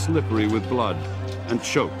now slippery with blood and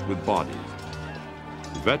choked with bodies.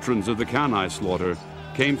 Veterans of the Cannae slaughter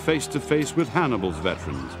came face to face with Hannibal's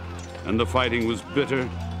veterans, and the fighting was bitter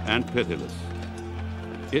and pitiless.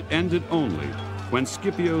 It ended only when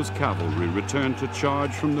Scipio's cavalry returned to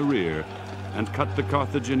charge from the rear and cut the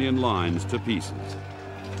Carthaginian lines to pieces.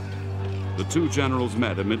 The two generals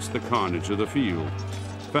met amidst the carnage of the field.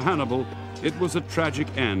 For Hannibal, it was a tragic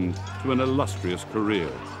end to an illustrious career.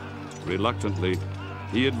 Reluctantly,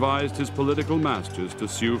 he advised his political masters to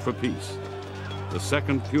sue for peace. The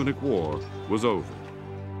Second Punic War was over.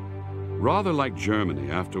 Rather like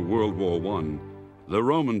Germany after World War I, the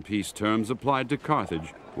Roman peace terms applied to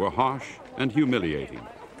Carthage were harsh and humiliating,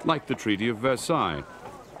 like the Treaty of Versailles.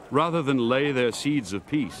 Rather than lay their seeds of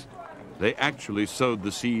peace, they actually sowed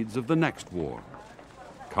the seeds of the next war.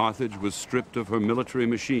 Carthage was stripped of her military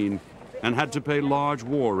machine and had to pay large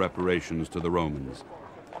war reparations to the Romans.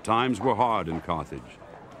 Times were hard in Carthage.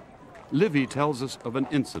 Livy tells us of an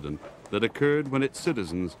incident that occurred when its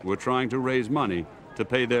citizens were trying to raise money to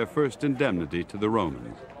pay their first indemnity to the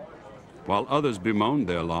Romans. While others bemoaned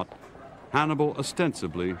their lot, Hannibal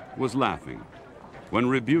ostensibly was laughing. When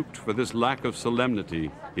rebuked for this lack of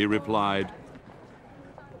solemnity, he replied,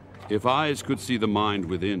 "If eyes could see the mind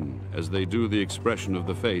within, as they do the expression of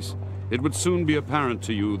the face, it would soon be apparent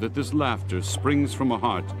to you that this laughter springs from a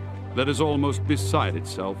heart that is almost beside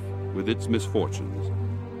itself with its misfortunes.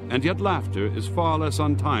 And yet laughter is far less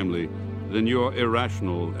untimely than your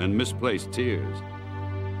irrational and misplaced tears.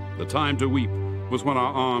 The time to weep was when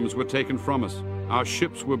our arms were taken from us, our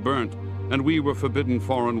ships were burnt, and we were forbidden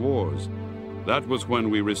foreign wars. That was when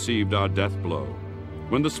we received our death blow,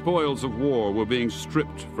 when the spoils of war were being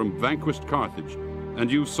stripped from vanquished Carthage,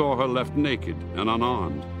 and you saw her left naked and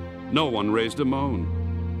unarmed. No one raised a moan.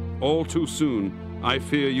 All too soon, I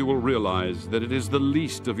fear you will realize that it is the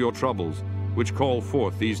least of your troubles which call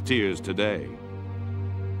forth these tears today."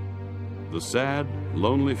 The sad,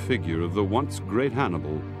 lonely figure of the once great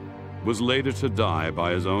Hannibal was later to die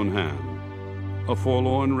by his own hand, a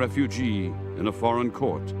forlorn refugee in a foreign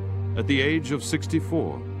court at the age of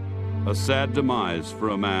 64, a sad demise for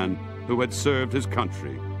a man who had served his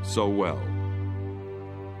country so well.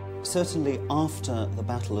 Certainly after the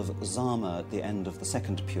Battle of Zama at the end of the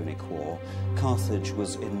Second Punic War, Carthage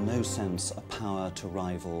was in no sense a power to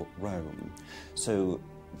rival Rome. So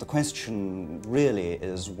The question really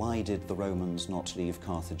is, why did the Romans not leave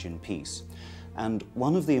Carthage in peace? And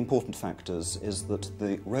one of the important factors is that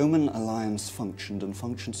the Roman alliance functioned and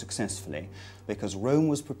functioned successfully because Rome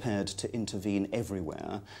was prepared to intervene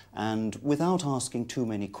everywhere and without asking too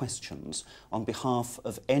many questions on behalf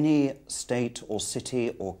of any state or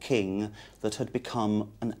city or king that had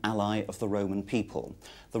become an ally of the Roman people.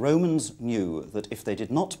 The Romans knew that if they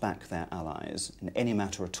did not back their allies in any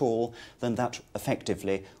matter at all, then that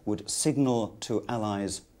effectively would signal to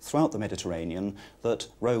allies throughout the Mediterranean that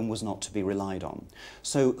Rome was not to be relied on.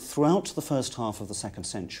 So throughout the first half of the 2nd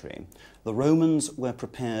century, the Romans were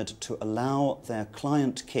prepared to allow their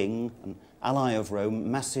client king, an ally of Rome,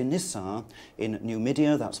 Massinissa, in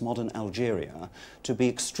Numidia, that's modern Algeria, to be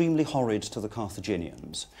extremely horrid to the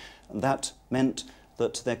Carthaginians. And that meant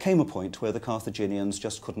that there came a point where the Carthaginians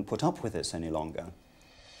just couldn't put up with this any longer.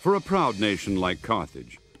 For a proud nation like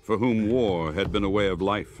Carthage, for whom war had been a way of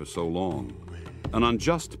life for so long, an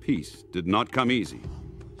unjust peace did not come easy.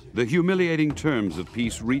 The humiliating terms of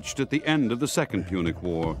peace reached at the end of the Second Punic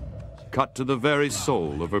War cut to the very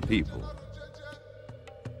soul of her people.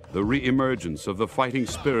 The re-emergence of the fighting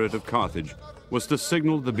spirit of Carthage was to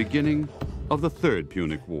signal the beginning of the Third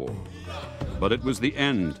Punic War. But it was the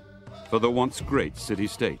end for the once great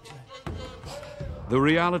city-state. The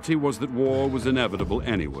reality was that war was inevitable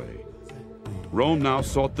anyway. Rome now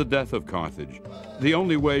sought the death of Carthage, the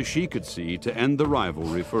only way she could see to end the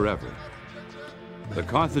rivalry forever. The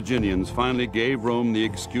Carthaginians finally gave Rome the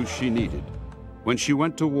excuse she needed when she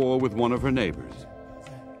went to war with one of her neighbors.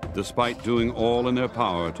 Despite doing all in their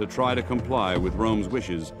power to try to comply with Rome's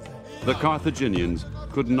wishes, the Carthaginians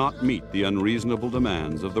could not meet the unreasonable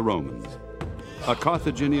demands of the Romans. A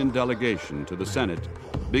Carthaginian delegation to the Senate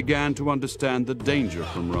began to understand the danger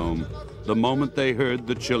from Rome the moment they heard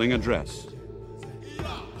the chilling address.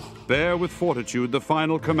 Bear with fortitude the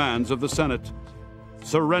final commands of the Senate.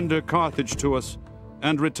 Surrender Carthage to us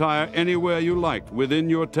and retire anywhere you like within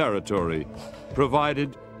your territory,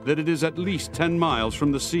 provided that it is at least 10 miles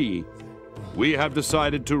from the sea. We have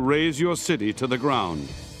decided to raze your city to the ground.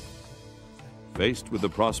 Faced with the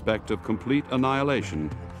prospect of complete annihilation,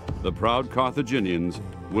 the proud Carthaginians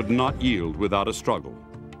would not yield without a struggle.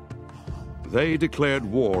 They declared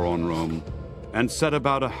war on Rome and set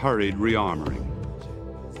about a hurried rearming.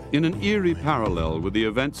 In an eerie parallel with the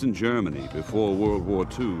events in Germany before World War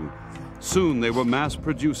II, soon they were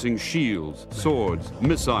mass-producing shields, swords,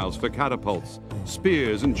 missiles for catapults,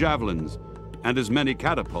 spears and javelins, and as many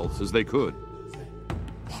catapults as they could.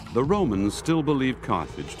 The Romans still believed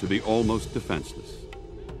Carthage to be almost defenseless.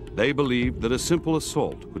 They believed that a simple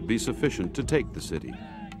assault would be sufficient to take the city.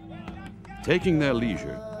 Taking their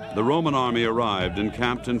leisure, the Roman army arrived and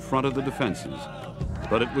camped in front of the defenses,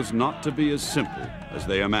 but it was not to be as simple as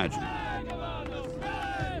they imagined.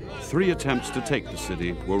 3 attempts to take the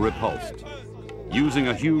city were repulsed. Using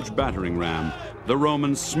a huge battering ram, the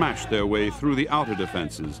Romans smashed their way through the outer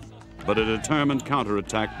defenses, but a determined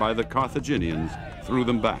counterattack by the Carthaginians threw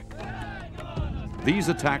them back. These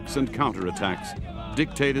attacks and counterattacks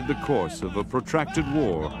dictated the course of a protracted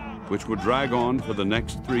war which would drag on for the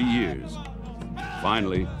next 3 years.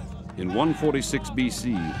 Finally, in 146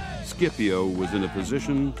 BC, Scipio was in a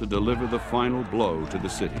position to deliver the final blow to the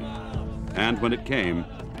city. And when it came,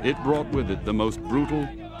 it brought with it the most brutal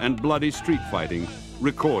and bloody street fighting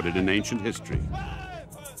recorded in ancient history.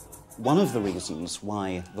 One of the reasons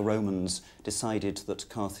why the Romans decided that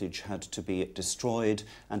Carthage had to be destroyed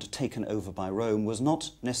and taken over by Rome was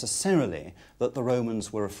not necessarily that the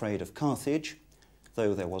Romans were afraid of Carthage,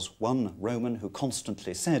 though there was one Roman who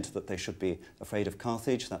constantly said that they should be afraid of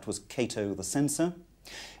Carthage. That was Cato the Censor.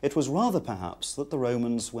 It was rather perhaps that the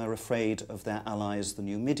Romans were afraid of their allies, the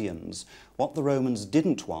Numidians. What the Romans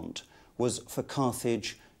didn't want was for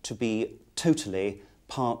Carthage to be totally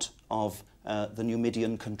part of the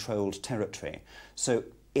Numidian-controlled territory. So,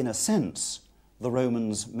 in a sense, the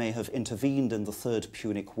Romans may have intervened in the Third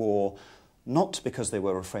Punic War not because they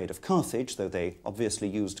were afraid of Carthage, though they obviously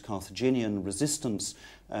used Carthaginian resistance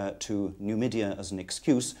to Numidia as an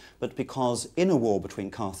excuse, but because in a war between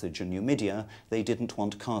Carthage and Numidia, they didn't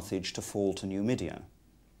want Carthage to fall to Numidia.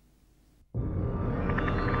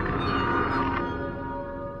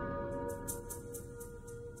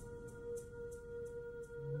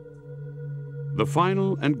 The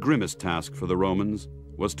final and grimmest task for the Romans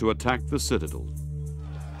was to attack the citadel.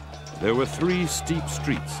 There were 3 steep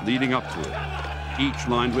streets leading up to it, each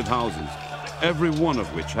lined with houses, every one of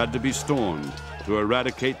which had to be stormed to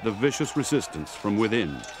eradicate the vicious resistance from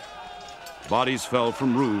within. Bodies fell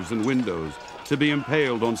from roofs and windows to be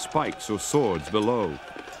impaled on spikes or swords below.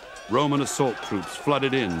 Roman assault troops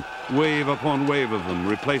flooded in wave upon wave of them,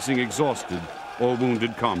 replacing exhausted or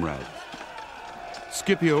wounded comrades.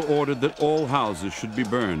 Scipio ordered that all houses should be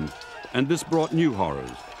burned, and this brought new horrors.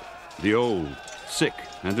 The old, sick,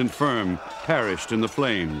 and infirm perished in the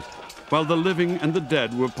flames, while the living and the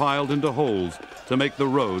dead were piled into holes to make the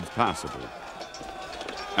roads passable.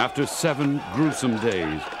 After 7 gruesome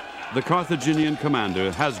days, the Carthaginian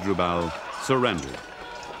commander Hasdrubal surrendered.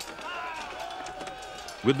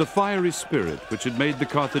 With the fiery spirit which had made the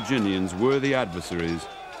Carthaginians worthy adversaries,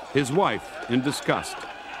 his wife, in disgust,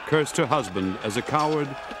 cursed her husband as a coward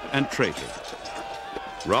and traitor.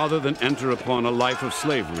 Rather than enter upon a life of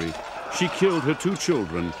slavery, she killed her 2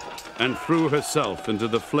 children and threw herself into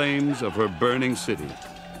the flames of her burning city.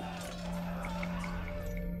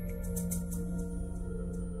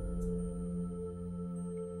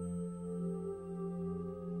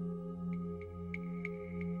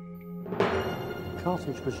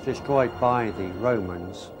 Carthage was destroyed by the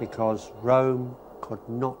Romans because Rome could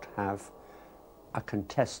not have a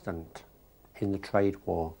contestant in the trade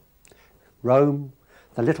war. Rome,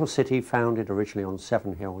 the little city founded originally on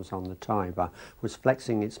 7 hills on the Tiber, was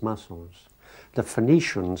flexing its muscles. The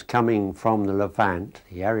Phoenicians, coming from the Levant,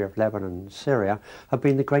 the area of Lebanon and Syria, have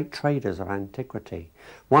been the great traders of antiquity.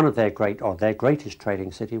 One of their greatest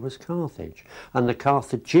trading city was Carthage, and the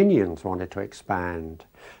Carthaginians wanted to expand.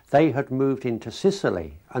 They had moved into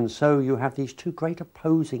Sicily, and so you have these 2 great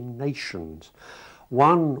opposing nations.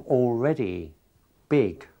 One already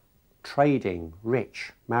big, trading,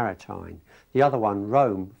 rich, maritime. The other one,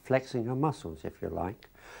 Rome, flexing her muscles, if you like,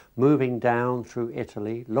 moving down through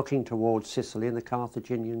Italy, looking towards Sicily, and the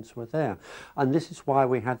Carthaginians were there. And this is why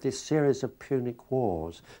we had this series of Punic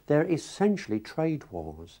Wars. They're essentially trade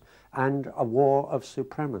wars and a war of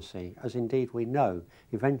supremacy, as indeed we know.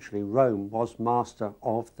 Eventually Rome was master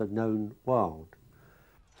of the known world.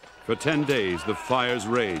 For 10 days the fires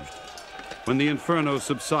raged. When the inferno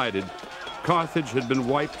subsided, Carthage had been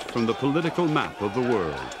wiped from the political map of the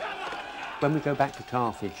world. When we go back to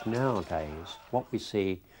Carthage nowadays, what we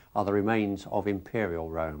see are the remains of imperial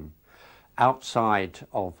Rome. Outside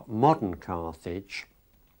of modern Carthage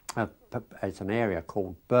is an area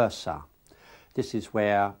called Bursa. This is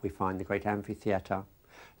where we find the great amphitheatre,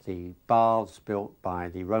 the baths built by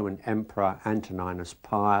the Roman Emperor Antoninus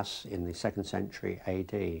Pius in the 2nd century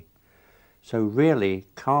AD. So really,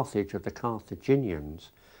 Carthage of the Carthaginians,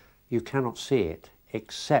 you cannot see it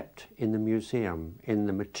except in the museum, in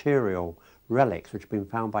the material relics which have been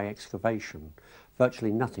found by excavation.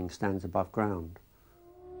 Virtually nothing stands above ground.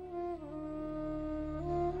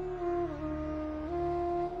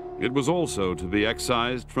 It was also to be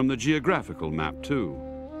excised from the geographical map too.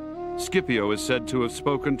 Scipio is said to have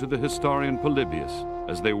spoken to the historian Polybius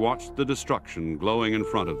as they watched the destruction glowing in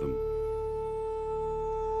front of them.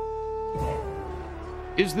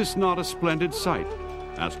 "Is this not a splendid sight?"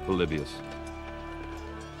 asked Polybius.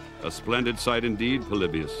 "A splendid sight indeed,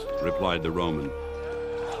 Polybius," replied the Roman.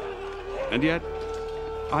 "And yet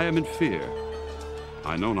I am in fear,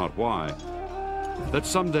 I know not why, that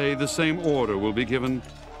someday the same order will be given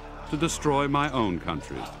to destroy my own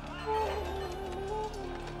country."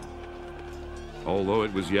 Although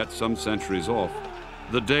it was yet some centuries off,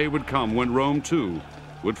 the day would come when Rome too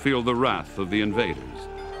would feel the wrath of the invaders.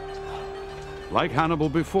 Like Hannibal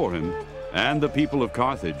before him and the people of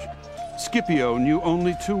Carthage, Scipio knew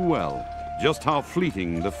only too well just how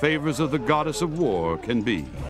fleeting the favors of the goddess of war can be.